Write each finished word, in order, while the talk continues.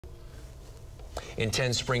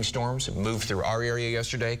Intense spring storms moved through our area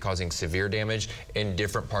yesterday, causing severe damage in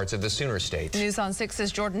different parts of the Sooner State. News on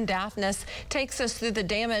 6's Jordan Daphnis takes us through the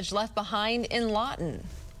damage left behind in Lawton.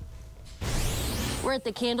 We're at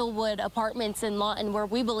the Candlewood Apartments in Lawton, where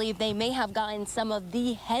we believe they may have gotten some of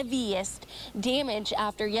the heaviest damage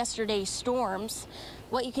after yesterday's storms.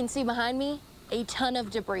 What you can see behind me, a ton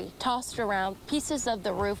of debris tossed around, pieces of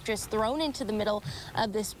the roof just thrown into the middle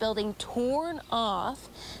of this building, torn off.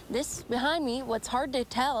 This behind me, what's hard to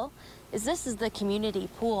tell is this is the community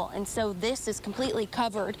pool, and so this is completely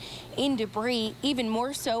covered in debris. Even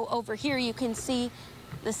more so over here, you can see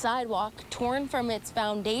the sidewalk torn from its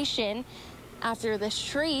foundation after this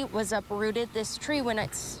tree was uprooted. This tree, when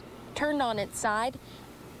it's turned on its side,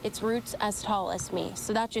 its roots as tall as me.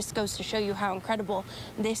 So that just goes to show you how incredible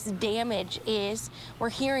this damage is. We're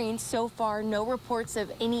hearing so far no reports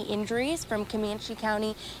of any injuries from Comanche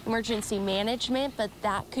County Emergency Management, but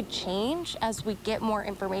that could change as we get more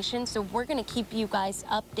information. So we're going to keep you guys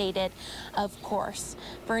updated, of course.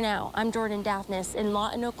 For now, I'm Jordan Daphnis in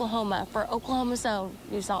Lawton, Oklahoma for Oklahoma's Own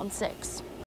News on 6.